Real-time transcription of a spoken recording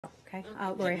Okay,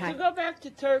 Lori, hi. To go back to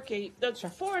Turkey, the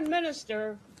foreign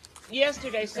minister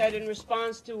yesterday said in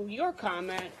response to your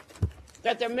comment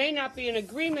that there may not be an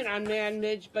agreement on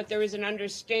Manbij, but there is an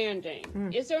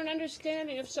understanding. Is there an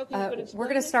understanding? If so, can you put it? We're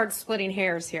going to start splitting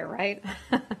hairs here, right?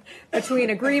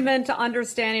 Between agreement,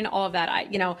 understanding, all of that.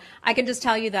 I can just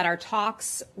tell you that our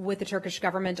talks with the Turkish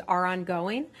government are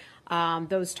ongoing.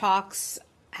 Those talks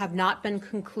have not been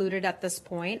concluded at this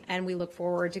point, and we look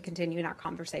forward to continuing our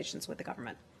conversations with the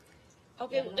government.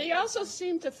 Okay, they also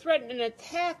seem to threaten an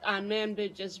attack on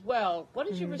Manbij as well. What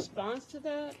is your response to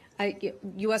that?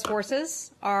 U.S.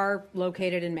 forces are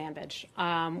located in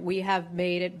Manbij. We have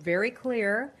made it very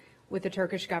clear with the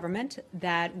Turkish government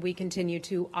that we continue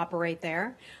to operate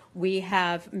there. We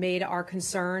have made our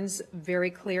concerns very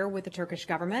clear with the Turkish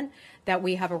government that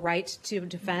we have a right to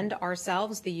defend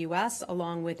ourselves, the U.S.,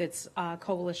 along with its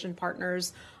coalition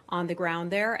partners on the ground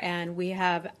there. And we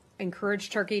have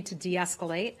encouraged Turkey to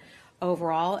de-escalate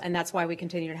overall, and that's why we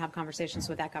continue to have conversations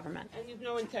with that government. And you have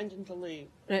no intention to leave?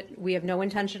 We have no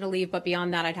intention to leave, but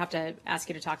beyond that, I'd have to ask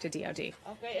you to talk to DOD. Okay,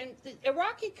 and the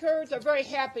Iraqi Kurds are very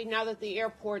happy now that the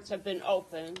airports have been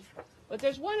opened, but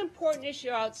there's one important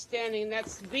issue outstanding, and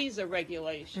that's visa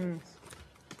regulations.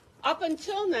 Up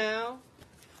until now,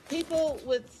 people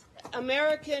with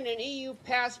American and EU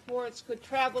passports could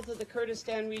travel to the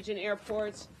Kurdistan region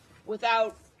airports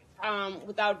without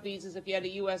visas if you had a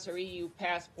U.S. or EU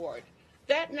passport.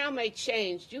 That now may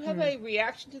change. Do you have a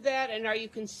reaction to that? And are you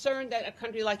concerned that a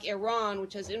country like Iran,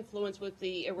 which has influence with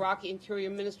the Iraqi Interior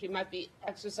Ministry, might be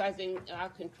exercising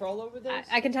control over this?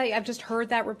 I can tell you, I've just heard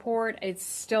that report. It's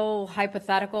still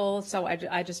hypothetical, so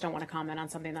I just don't want to comment on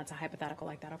something that's a hypothetical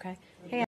like that, okay? Hey,